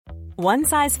One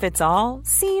size fits all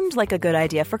seemed like a good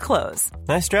idea for clothes.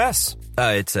 Nice dress.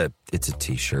 It's a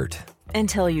t-shirt.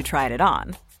 Until you tried it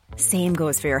on. Same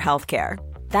goes for your healthcare.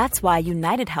 That's why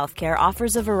United Healthcare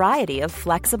offers a variety of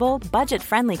flexible,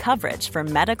 budget-friendly coverage for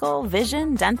medical,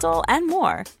 vision, dental, and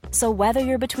more. So whether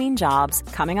you're between jobs,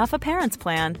 coming off a parent's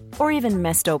plan, or even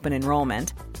missed open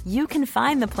enrollment, you can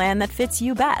find the plan that fits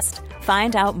you best.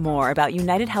 Find out more about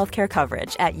United Healthcare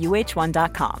coverage at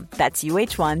uh1.com. That's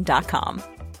uh1.com.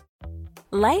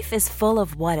 Life is full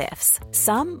of what-ifs.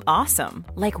 Some awesome,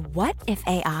 like what if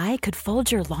AI could fold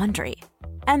your laundry?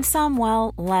 And some,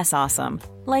 well, less awesome,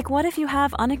 like what if you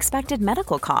have unexpected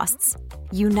medical costs?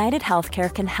 United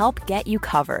Healthcare can help get you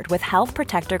covered with Health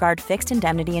Protector Guard fixed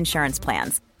indemnity insurance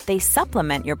plans. They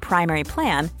supplement your primary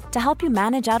plan to help you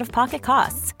manage out-of-pocket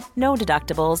costs. No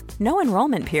deductibles, no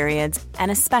enrollment periods,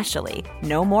 and especially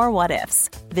no more what-ifs.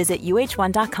 Visit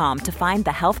uh1.com to find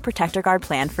the Health Protector Guard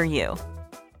plan for you.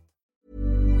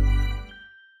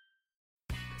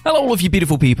 Hello all of you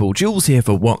beautiful people, Jules here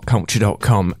for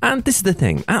WhatCulture.com, and this is the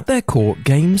thing, at their core,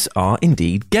 games are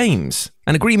indeed games.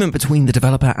 An agreement between the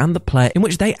developer and the player in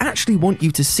which they actually want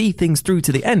you to see things through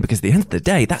to the end, because at the end of the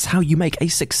day, that's how you make a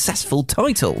successful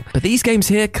title. But these games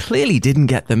here clearly didn't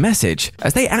get the message,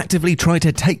 as they actively try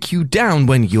to take you down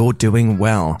when you're doing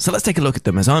well. So let's take a look at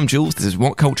them, as I'm Jules, this is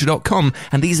WhatCulture.com,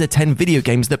 and these are 10 video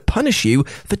games that punish you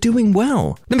for doing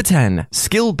well. Number 10,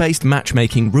 skill-based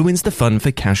matchmaking ruins the fun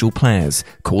for casual players.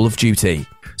 Call of Duty.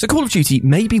 So Call of Duty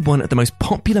may be one of the most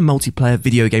popular multiplayer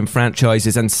video game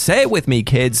franchises, and say it with me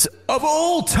kids, of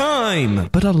all time!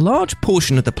 But a large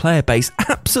portion of the player base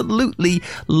absolutely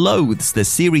loathes the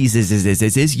series'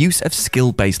 use of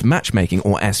skill-based matchmaking,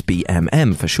 or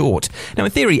SBMM for short. Now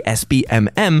in theory,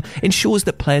 SBMM ensures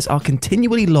that players are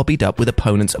continually lobbied up with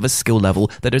opponents of a skill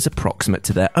level that is approximate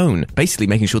to their own, basically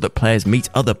making sure that players meet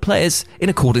other players in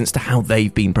accordance to how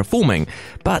they've been performing.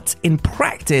 But in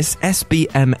practice,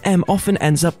 SBMM often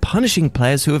ends up punishing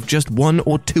players who have just 1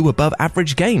 or 2 above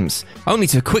average games, only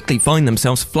to quickly find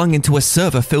themselves flung into a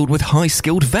server filled with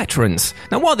high-skilled veterans.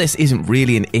 Now while this isn't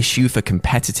really an issue for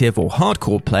competitive or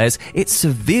hardcore players, it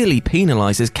severely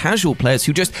penalises casual players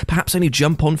who just perhaps only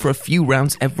jump on for a few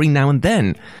rounds every now and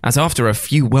then, as after a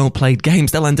few well-played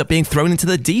games they'll end up being thrown into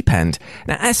the deep end.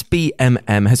 Now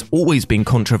SBMM has always been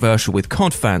controversial with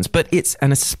COD fans, but it's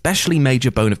an especially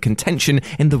major bone of contention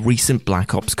in the recent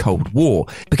Black Ops Cold War,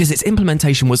 because its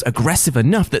implementation was aggressive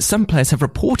enough that some players have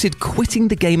reported quitting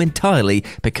the game entirely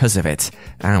because of it.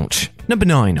 Ouch. Number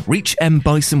 9, reach M.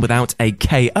 Bison without a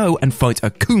KO and fight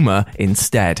Akuma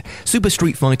instead. Super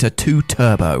Street Fighter 2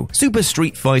 Turbo. Super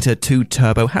Street Fighter 2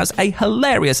 Turbo has a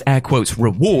hilarious air quotes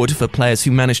reward for players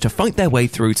who manage to fight their way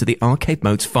through to the arcade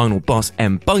mode's final boss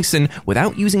M. Bison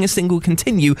without using a single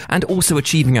continue, and also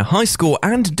achieving a high score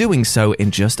and doing so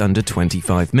in just under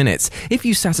 25 minutes. If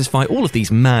you satisfy all of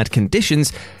these mad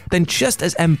conditions, then just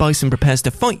as M. Bison prepares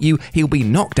to fight you, he'll be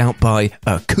knocked out by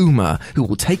Akuma, who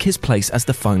will take his place as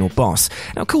the final boss.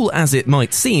 Now, cool as it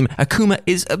might seem, Akuma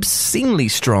is obscenely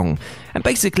strong, and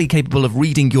basically capable of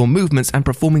reading your movements and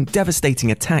performing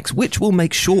devastating attacks, which will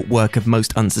make short work of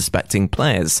most unsuspecting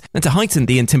players. And to heighten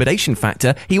the intimidation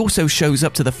factor, he also shows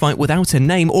up to the fight without a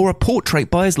name or a portrait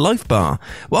by his life bar.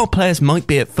 While players might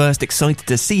be at first excited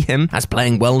to see him, as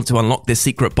playing well to unlock this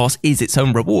secret boss is its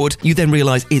own reward, you then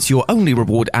realise it's your only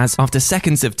reward, as after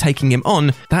seconds of taking him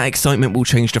on, that excitement will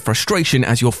change to frustration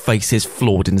as your face is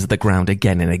floored into the ground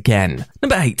again and again.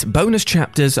 Number 8, bonus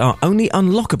chapters are only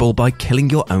unlockable by killing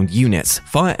your own units.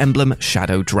 Fire Emblem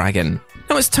Shadow Dragon.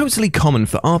 Now, it's totally common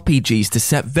for RPGs to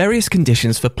set various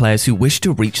conditions for players who wish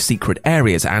to reach secret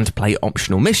areas and play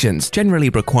optional missions, generally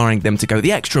requiring them to go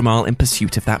the extra mile in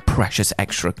pursuit of that precious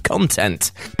extra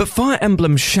content. But Fire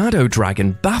Emblem Shadow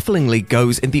Dragon bafflingly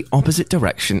goes in the opposite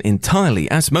direction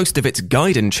entirely, as most of its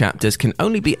Gaiden chapters can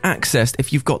only be accessed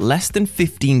if you've got less than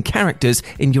 15 characters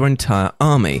in your entire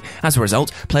army. As a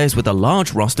result, players with a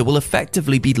large roster will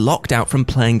effectively be locked out from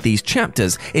playing these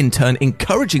chapters, in turn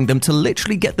encouraging them to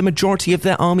literally get the majority of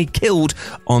their army killed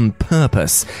on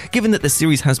purpose. Given that the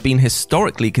series has been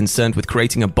historically concerned with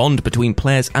creating a bond between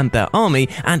players and their army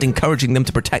and encouraging them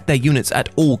to protect their units at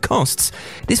all costs,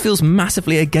 this feels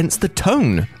massively against the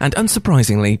tone and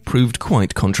unsurprisingly proved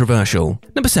quite controversial.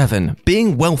 Number 7,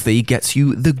 being wealthy gets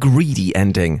you the greedy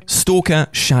ending. Stalker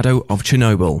Shadow of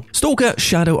Chernobyl. Stalker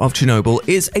Shadow of Chernobyl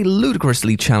is a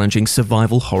ludicrously challenging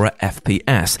survival horror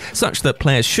FPS, such that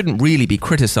players shouldn't really be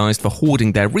criticized for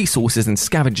hoarding their resources and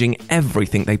scavenging every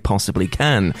everything they possibly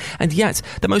can. And yet,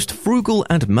 the most frugal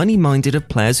and money-minded of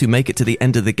players who make it to the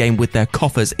end of the game with their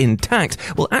coffers intact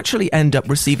will actually end up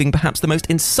receiving perhaps the most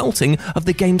insulting of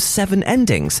the game's 7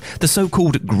 endings. The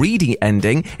so-called greedy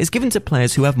ending is given to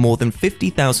players who have more than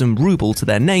 50,000 ruble to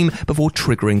their name before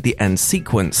triggering the end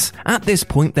sequence. At this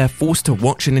point, they're forced to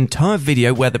watch an entire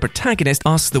video where the protagonist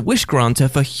asks the wish granter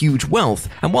for huge wealth,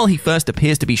 and while he first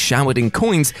appears to be showered in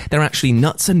coins, they're actually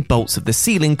nuts and bolts of the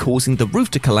ceiling, causing the roof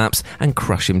to collapse and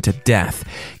crush him to death.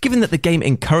 Given that the game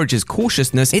encourages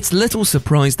cautiousness, it's little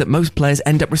surprise that most players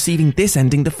end up receiving this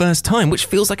ending the first time, which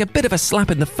feels like a bit of a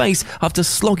slap in the face after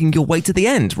slogging your way to the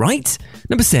end, right?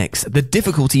 Number 6. The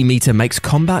difficulty meter makes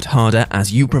combat harder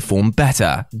as you perform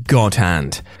better. God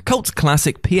Hand. Cult's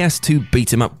classic PS2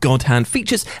 beat-em-up God Hand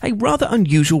features a rather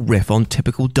unusual riff on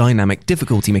typical dynamic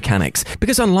difficulty mechanics,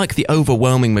 because unlike the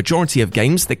overwhelming majority of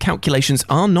games, the calculations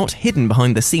are not hidden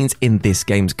behind the scenes in this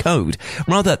game's code.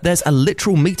 Rather, there's a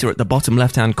literal meter at the bottom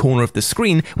left-hand corner of the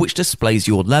screen which displays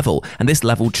your level, and this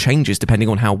level changes depending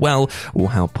on how well or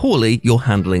how poorly you're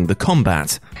handling the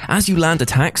combat. As you land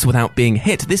attacks without being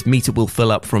hit, this meter will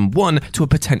fill up from 1 to a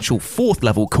potential 4th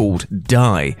level called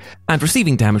Die, and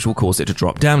receiving damage will cause it to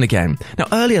drop down again. Now,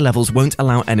 earlier levels won't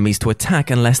allow enemies to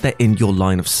attack unless they're in your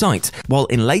line of sight, while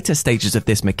in later stages of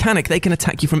this mechanic, they can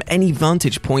attack you from any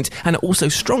vantage point and are also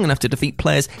strong enough to defeat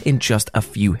players in just a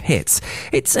few hits.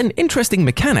 It's an interesting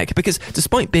mechanic because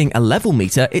despite being a level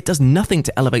meter, it does nothing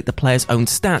to elevate the player's own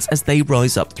stats as they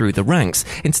rise up through the ranks,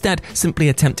 instead simply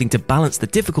attempting to balance the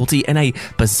difficulty in a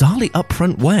bizarrely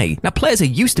upfront way. Now, players are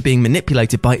used to being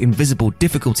manipulated by invisible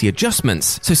difficulty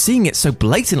adjustments, so seeing it so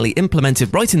blatantly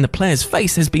implemented right in the player's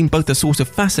face has been both a source of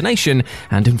fascination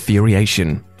and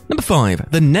infuriation. Number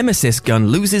 5. The Nemesis gun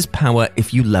loses power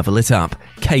if you level it up.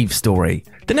 Cave Story.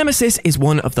 The Nemesis is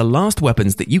one of the last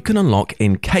weapons that you can unlock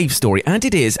in Cave Story, and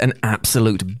it is an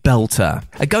absolute belter.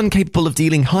 A gun capable of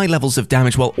dealing high levels of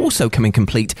damage while also coming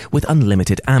complete with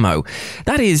unlimited ammo.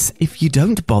 That is, if you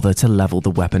don't bother to level the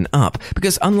weapon up,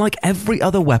 because unlike every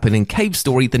other weapon in Cave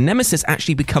Story, the Nemesis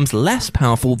actually becomes less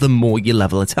powerful the more you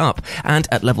level it up, and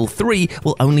at level 3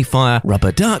 will only fire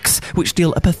rubber ducks, which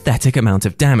deal a pathetic amount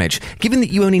of damage. Given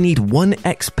that you only need 1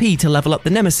 XP to level up the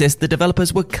Nemesis, the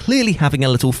developers were clearly having a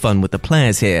little fun with the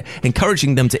players here,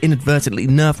 encouraging them to inadvertently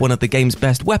nerf one of the game's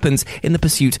best weapons in the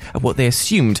pursuit of what they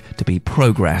assumed to be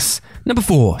progress. Number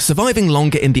 4. Surviving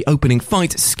longer in the opening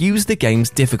fight skews the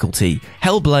game's difficulty.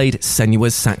 Hellblade: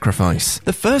 Senua's Sacrifice.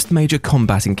 The first major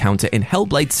combat encounter in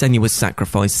Hellblade: Senua's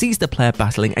Sacrifice sees the player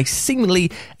battling a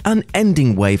seemingly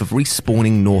unending wave of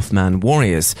respawning Northman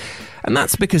warriors. And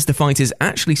that's because the fight is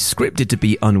actually scripted to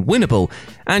be unwinnable,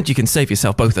 and you can save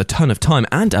yourself both a ton of time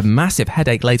and a massive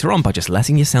headache later on by just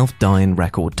letting yourself die in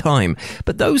record time.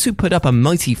 But those who put up a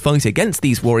mighty fight against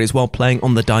these warriors while playing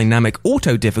on the dynamic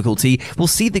auto difficulty will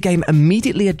see the game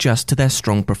immediately adjust to their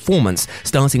strong performance,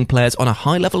 starting players on a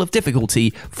high level of difficulty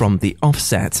from the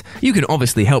offset. You can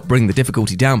obviously help bring the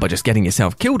difficulty down by just getting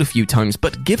yourself killed a few times,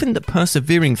 but given that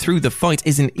persevering through the fight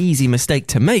is an easy mistake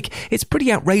to make, it's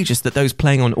pretty outrageous that those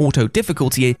playing on auto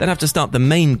difficulty then have to start the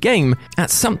main game at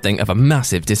something of a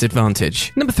massive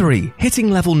disadvantage. Number 3. Hitting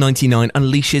level 99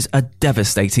 unleashes a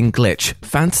devastating glitch.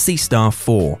 Phantasy Star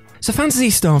 4. So Phantasy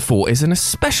Star 4 is an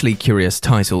especially curious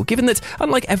title, given that,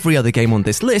 unlike every other game on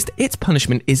this list, its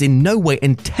punishment is in no way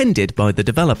intended by the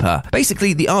developer.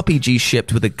 Basically, the RPG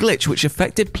shipped with a glitch which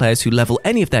affected players who level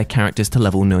any of their characters to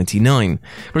level 99,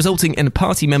 resulting in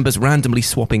party members randomly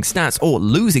swapping stats or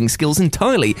losing skills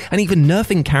entirely, and even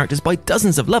nerfing characters by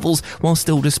dozens of levels while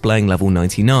still displaying level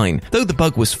 99. Though the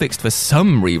bug was fixed for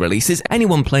some re-releases,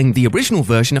 anyone playing the original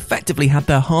version effectively had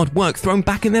their hard work thrown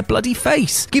back in their bloody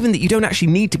face. Given that you don't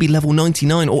actually need to be level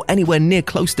 99 or anywhere near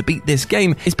close to beat this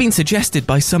game, it's been suggested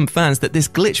by some fans that this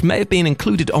glitch may have been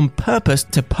included on purpose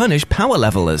to punish power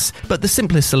levelers. But the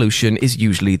simplest solution is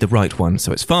usually the right one,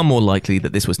 so it's far more likely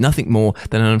that this was nothing more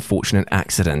than an unfortunate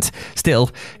accident. Still,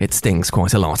 it stings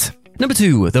quite a lot. Number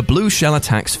 2. The blue shell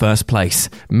attacks first place.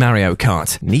 Mario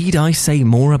Kart. Need I say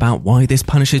more about why this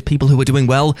punishes people who are doing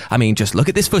well? I mean, just look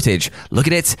at this footage, look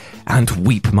at it, and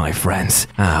weep, my friends.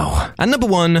 Ow. And number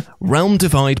 1. Realm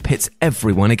Divide pits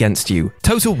everyone against you.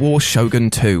 Total War Shogun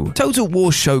 2. Total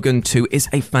War Shogun 2 is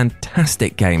a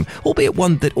fantastic game, albeit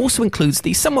one that also includes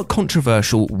the somewhat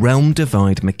controversial Realm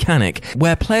Divide mechanic,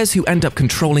 where players who end up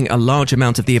controlling a large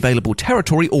amount of the available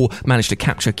territory or manage to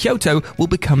capture Kyoto will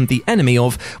become the enemy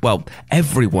of, well, well,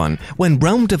 everyone. When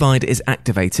Realm Divide is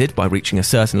activated by reaching a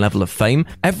certain level of fame,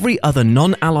 every other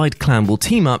non-allied clan will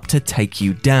team up to take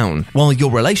you down, while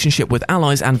your relationship with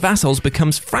allies and vassals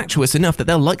becomes fractious enough that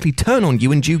they'll likely turn on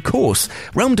you in due course.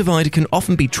 Realm Divide can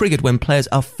often be triggered when players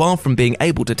are far from being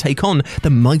able to take on the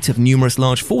might of numerous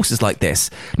large forces like this,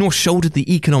 nor shoulder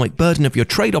the economic burden of your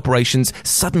trade operations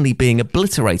suddenly being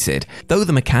obliterated. Though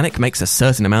the mechanic makes a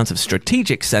certain amount of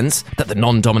strategic sense, that the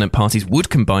non-dominant parties would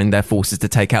combine their forces to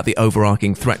take out the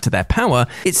overarching threat to their power,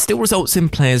 it still results in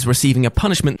players receiving a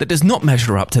punishment that does not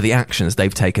measure up to the actions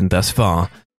they've taken thus far.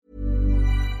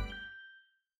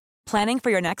 Planning for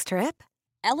your next trip?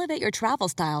 Elevate your travel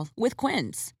style with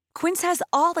Quince. Quince has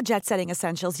all the jet-setting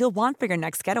essentials you'll want for your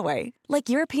next getaway, like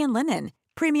European linen,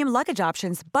 premium luggage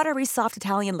options, buttery soft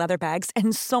Italian leather bags,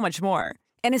 and so much more.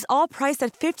 And is all priced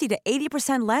at 50 to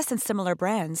 80% less than similar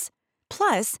brands.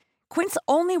 Plus, Quince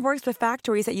only works with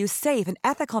factories that use safe and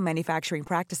ethical manufacturing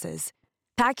practices.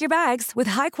 Pack your bags with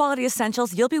high-quality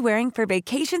essentials you'll be wearing for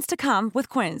vacations to come with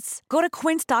Quince. Go to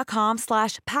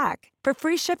quince.com/pack for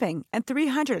free shipping and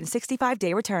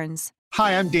 365-day returns.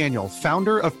 Hi, I'm Daniel,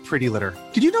 founder of Pretty Litter.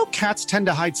 Did you know cats tend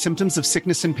to hide symptoms of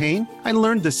sickness and pain? I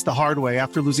learned this the hard way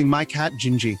after losing my cat,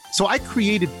 Gingy. So I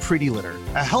created Pretty Litter,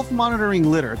 a health monitoring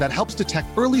litter that helps detect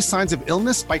early signs of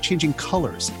illness by changing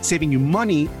colors, saving you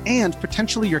money and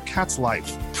potentially your cat's life.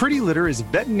 Pretty Litter is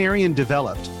veterinarian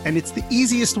developed, and it's the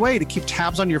easiest way to keep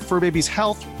tabs on your fur baby's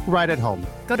health right at home.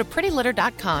 Go to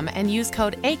prettylitter.com and use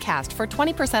code ACAST for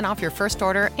 20% off your first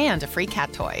order and a free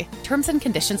cat toy. Terms and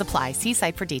conditions apply. See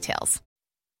site for details.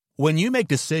 When you make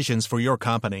decisions for your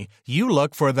company, you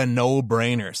look for the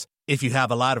no-brainers. If you have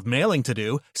a lot of mailing to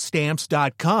do,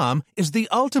 Stamps.com is the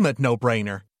ultimate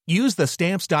no-brainer. Use the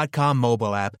Stamps.com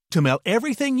mobile app to mail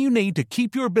everything you need to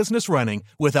keep your business running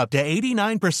with up to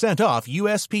 89% off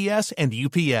USPS and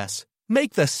UPS.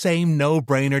 Make the same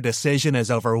no-brainer decision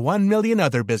as over 1 million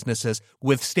other businesses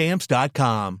with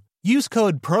Stamps.com. Use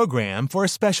code PROGRAM for a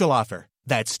special offer.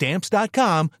 That's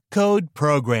Stamps.com, code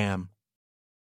PROGRAM.